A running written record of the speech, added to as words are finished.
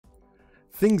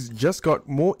things just got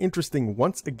more interesting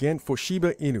once again for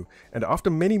Shiba Inu, and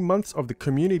after many months of the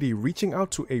community reaching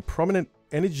out to a prominent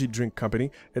energy drink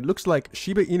company, it looks like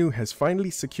Shiba Inu has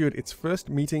finally secured its first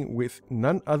meeting with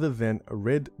none other than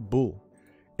Red Bull.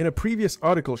 In a previous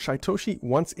article, Shytoshi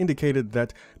once indicated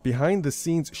that behind the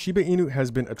scenes, Shiba Inu has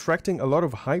been attracting a lot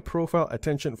of high-profile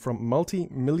attention from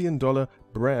multi-million-dollar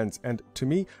brands, and to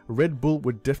me, Red Bull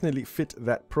would definitely fit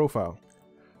that profile.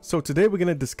 So today we're going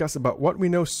to discuss about what we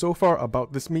know so far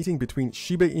about this meeting between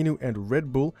Shiba Inu and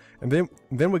Red Bull, and then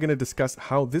we're going to discuss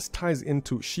how this ties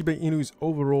into Shiba Inu's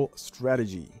overall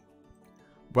strategy.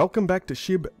 Welcome back to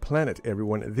Shib Planet,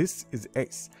 everyone. This is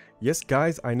Ace. Yes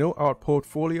guys, I know our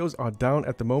portfolios are down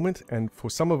at the moment, and for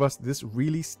some of us this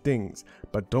really stings.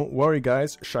 But don't worry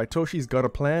guys, Shytoshi's got a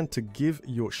plan to give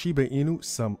your Shiba Inu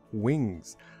some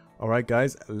wings. Alright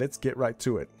guys, let's get right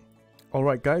to it.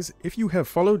 Alright guys, if you have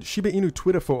followed Shiba Inu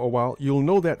Twitter for a while, you'll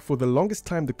know that for the longest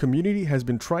time the community has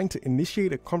been trying to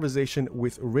initiate a conversation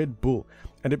with Red Bull.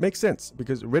 And it makes sense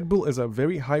because Red Bull is a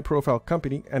very high profile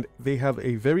company and they have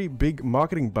a very big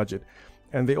marketing budget.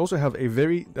 And they also have a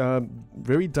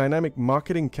very dynamic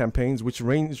marketing campaigns which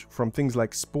range from things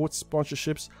like sports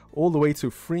sponsorships all the way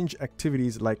to fringe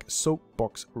activities like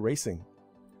soapbox racing.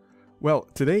 Well,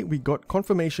 today we got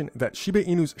confirmation that Shiba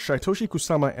Inu's Shytoshi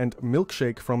Kusama and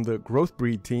Milkshake from the Growth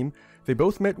Breed team, they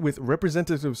both met with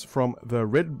representatives from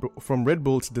Red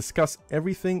Bull to discuss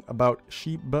everything about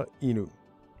Shiba Inu.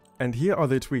 And here are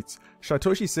their tweets.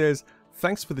 Shytoshi says,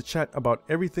 "Thanks for the chat about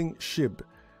everything Shib.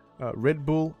 Red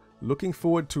Bull, looking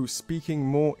forward to speaking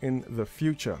more in the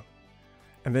future."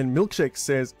 And then Milkshake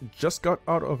says, "Just got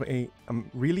out of a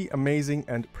really amazing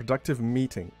and productive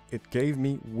meeting. It gave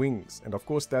me wings." And of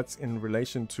course that's in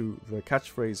relation to the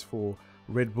catchphrase for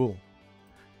Red Bull.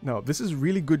 Now this is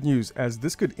really good news, as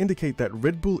this could indicate that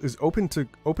Red Bull is open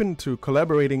to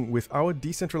collaborating with our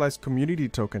decentralized community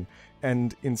token,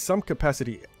 and in some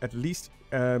capacity at least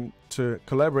to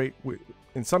collaborate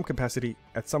in some capacity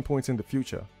at some points in the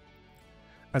future.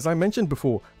 As I mentioned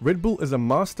before, Red Bull is a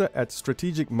master at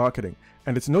strategic marketing,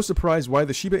 and it's no surprise why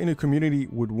the Shiba Inu community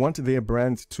would want their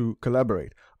brand to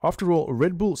collaborate. After all,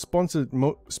 Red Bull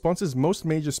sponsors most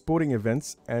major sporting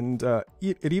events, and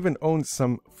it even owns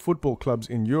some football clubs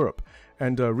in Europe.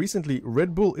 And recently,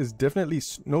 Red Bull is definitely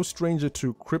no stranger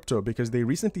to crypto, because they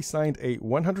recently signed a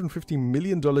 $150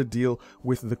 million deal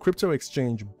with the crypto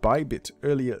exchange Bybit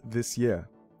earlier this year.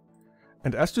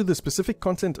 And as to the specific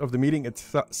content of the meeting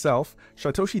itself,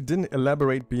 Shytoshi didn't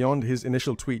elaborate beyond his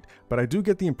initial tweet, but I do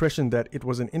get the impression that it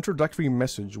was an introductory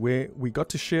message where we got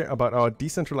to share about our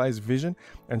decentralized vision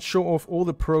and show off all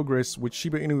the progress which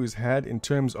Shiba Inu has had in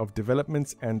terms of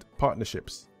developments and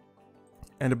partnerships.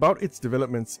 And about its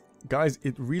developments, guys,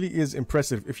 it really is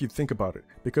impressive if you think about it,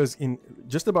 because in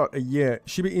just about a year,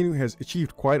 Shiba Inu has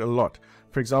achieved quite a lot.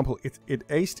 For example, it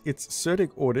aced its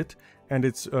CertiK audit, and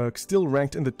it's still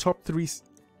ranked in the top 3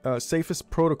 safest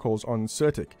protocols on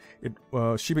CertiK.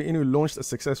 Shiba Inu launched a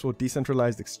successful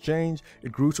decentralized exchange.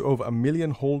 It grew to over 1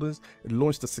 million holders. It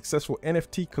launched a successful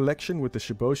NFT collection with the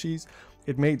Shiboshis.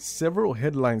 It made several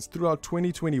headlines throughout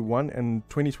 2021 and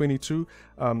 2022,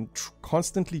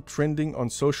 constantly trending on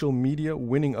social media,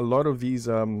 winning a lot of these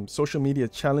social media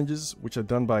challenges which are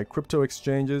done by crypto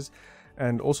exchanges,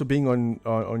 and also being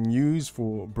on news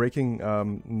for breaking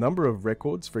number of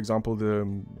records. For example,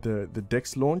 the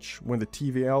DEX launch, when the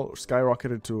TVL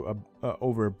skyrocketed to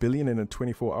over $1 billion in a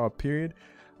 24-hour period.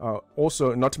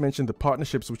 Also, not to mention the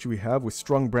partnerships which we have with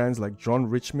strong brands like John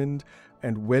Richmond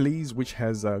and Wellies, which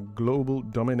has global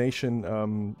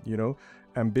domination,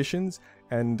 ambitions.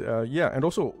 And yeah, and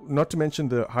also not to mention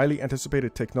the highly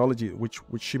anticipated technology which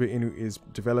Shiba Inu is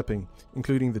developing,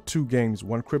 including the 2 games,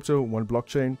 one crypto, one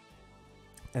blockchain,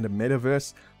 and a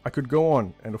metaverse. I could go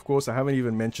on, and of course I haven't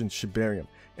even mentioned Shibarium.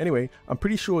 Anyway, I'm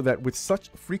pretty sure that with such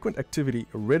frequent activity,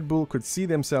 Red Bull could see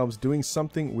themselves doing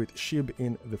something with Shib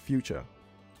in the future.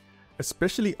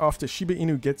 Especially after Shiba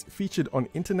Inu gets featured on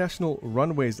international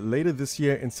runways later this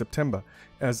year in September,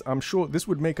 as I'm sure this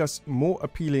would make us more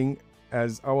appealing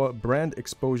as our brand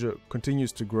exposure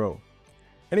continues to grow.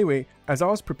 Anyway, as I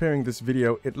was preparing this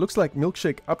video, it looks like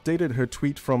Milkshake updated her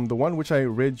tweet from the one which I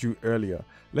read you earlier.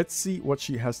 Let's see what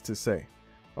she has to say.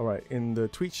 Alright, in the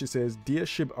tweet she says, "Dear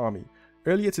Shib Army,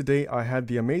 earlier today I had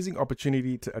the amazing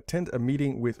opportunity to attend a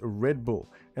meeting with Red Bull,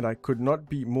 and I could not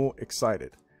be more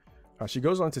excited." She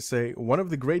goes on to say, "One of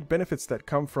the great benefits that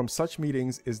come from such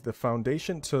meetings is the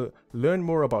foundation to learn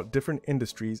more about different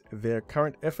industries, their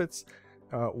current efforts,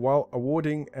 while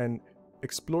awarding an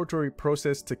exploratory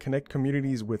process to connect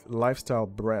communities with lifestyle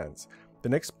brands." The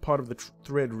next part of the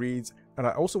thread reads, "And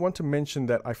I also want to mention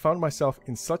that I found myself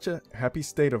in such a happy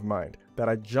state of mind that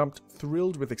I jumped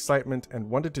thrilled with excitement and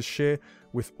wanted to share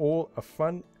with all a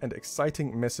fun and exciting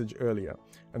message earlier.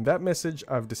 And that message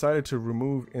I've decided to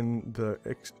remove in the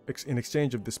in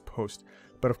exchange of this post.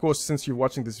 But of course, since you're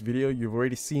watching this video, you've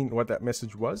already seen what that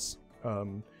message was.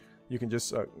 You can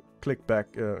just click back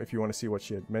if you want to see what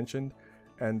she had mentioned.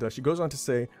 And she goes on to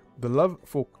say, the love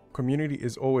for community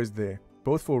is always there,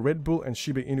 both for Red Bull and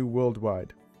Shiba Inu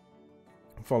worldwide.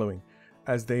 Following,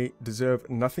 as they deserve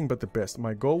nothing but the best.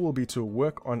 My goal will be to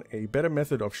work on a better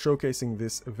method of showcasing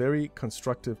this very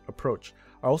constructive approach.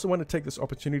 I also want to take this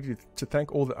opportunity to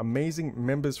thank all the amazing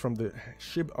members from the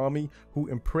SHIB army who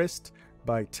impressed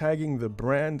by tagging the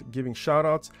brand, giving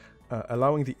shoutouts,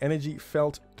 allowing the energy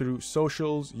felt through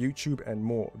socials, YouTube, and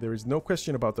more. There is no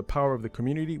question about the power of the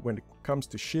community when it comes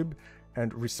to SHIB,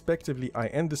 and respectively, I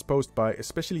end this post by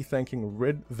especially thanking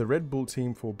the Red Bull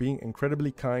team for being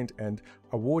incredibly kind and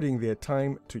awarding their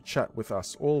time to chat with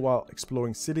us, all while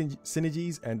exploring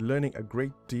synergies and learning a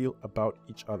great deal about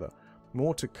each other.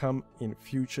 More to come in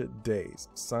future days.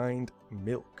 Signed,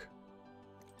 Milk.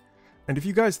 And if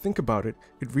you guys think about it,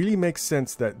 it really makes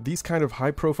sense that these kind of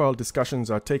high-profile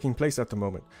discussions are taking place at the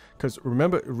moment. Because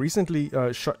remember, recently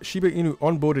Shiba Inu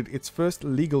onboarded its first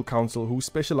legal counsel who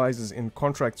specializes in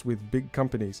contracts with big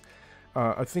companies.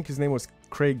 I think his name was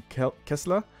Craig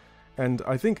Kessler. And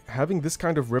I think having this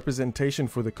kind of representation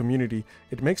for the community,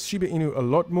 it makes Shiba Inu a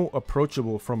lot more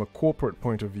approachable from a corporate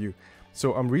point of view.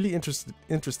 So I'm really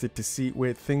interested to see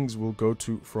where things will go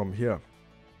to from here.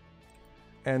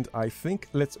 And I think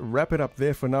let's wrap it up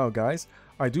there for now, guys.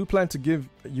 I do plan to give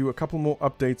you a couple more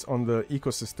updates on the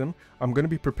ecosystem. I'm going to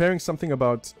be preparing something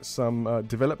about some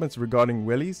developments regarding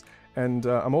wellies, and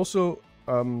I'm also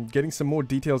getting some more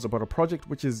details about a project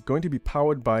which is going to be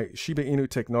powered by Shiba Inu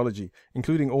technology,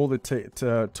 including all the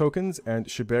tokens and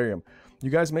Shibarium.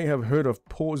 You guys may have heard of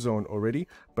Pore Zone already,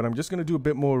 but I'm just going to do a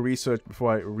bit more research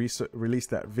before I release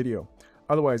that video.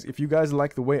 Otherwise, if you guys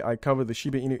like the way I cover the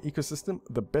Shiba Inu ecosystem,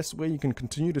 the best way you can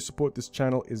continue to support this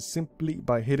channel is simply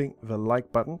by hitting the like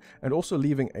button and also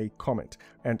leaving a comment.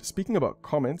 And speaking about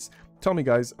comments, tell me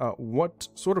guys, what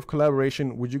sort of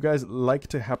collaboration would you guys like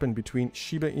to happen between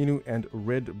Shiba Inu and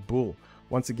Red Bull?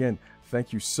 Once again,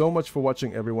 thank you so much for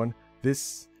watching, everyone.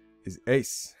 This is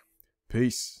Ace.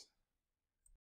 Peace.